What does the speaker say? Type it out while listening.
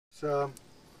I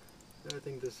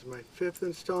think this is my 5th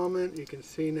installment. You can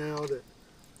see now that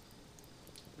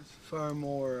it's far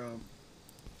more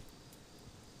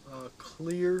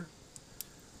clear.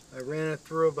 I ran it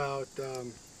through about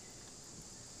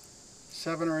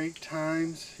 7 or 8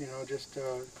 times, you know, just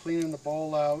cleaning the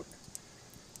bowl out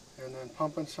and then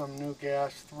pumping some new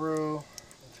gas through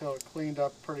until it cleaned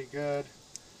up pretty good.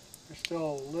 There's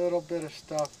still a little bit of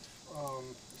stuff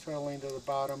settling to the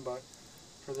bottom, but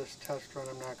for this test run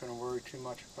I'm not going to worry too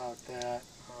much about that.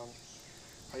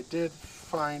 I did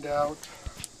find out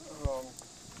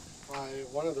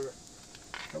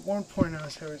at one point I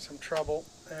was having some trouble,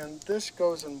 and this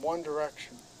goes in one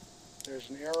direction. There's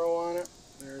an arrow on it.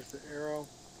 There's the arrow.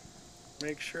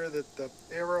 Make sure that the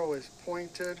arrow is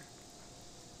pointed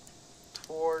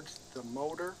towards the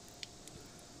motor.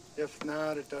 If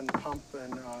not, it doesn't pump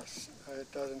and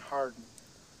it doesn't harden.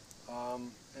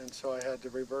 And so I had to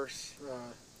reverse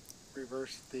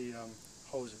the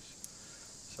hoses.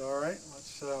 So all right,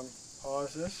 let's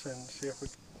pause this and see if we.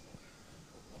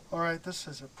 All right, this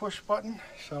is a push button.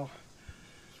 So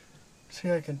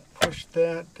see, I can push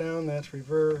that down. That's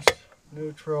reverse,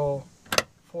 neutral,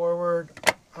 forward.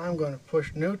 I'm going to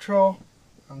push neutral,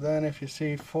 and then if you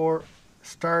see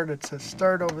start, it says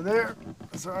start over there.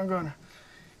 So I'm going to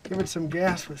give it some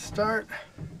gas with start.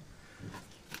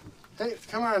 Hey,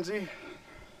 come on, Z.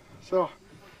 So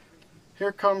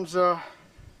here comes the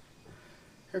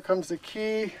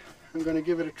key. I'm going to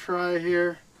give it a try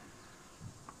here.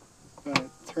 I'm going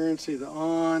to turn, see the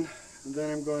on, and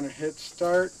then I'm going to hit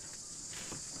start.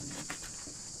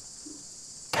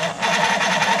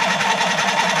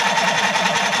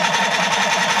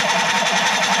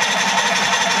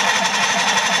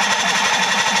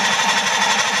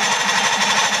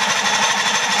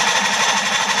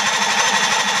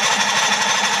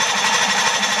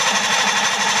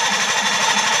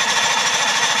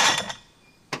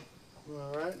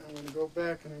 Alright, I'm going to go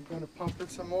back and I'm going to pump it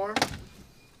some more.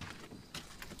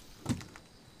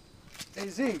 Hey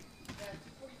Z,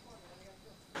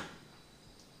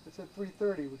 it's at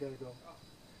 3:30, we gotta go.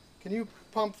 Can you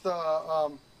pump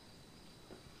the,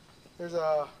 there's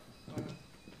a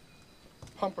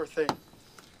pumper thing.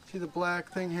 See the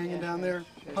black thing hanging down there?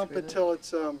 Pump it till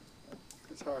it's hard.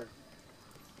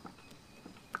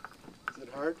 Is it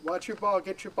hard? Watch your ball,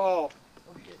 get your ball.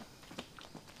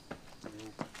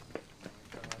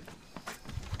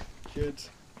 Kids,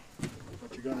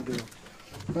 what you gonna do?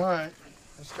 Alright,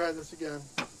 let's try this again.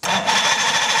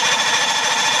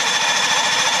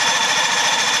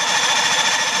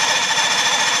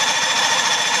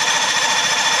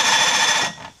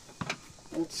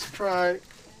 Let's try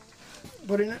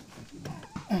putting it.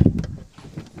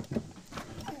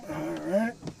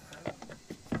 Alright.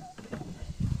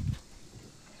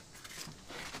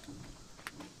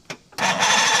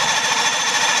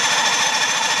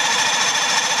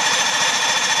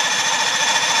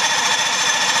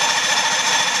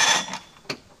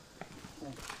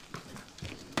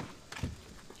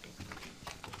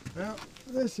 Well,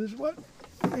 this is what,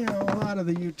 you know, a lot of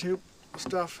the YouTube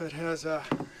stuff, it has a,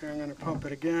 here I'm going to pump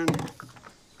it again.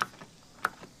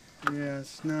 Yeah,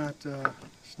 it's not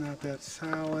that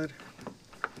solid.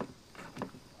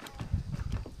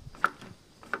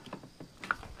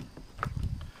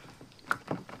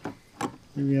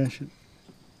 Maybe I should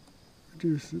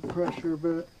reduce the pressure a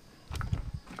bit.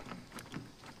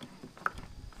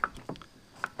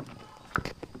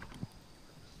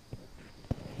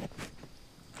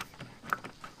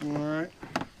 Alright,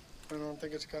 I don't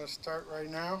think it's going to start right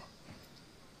now.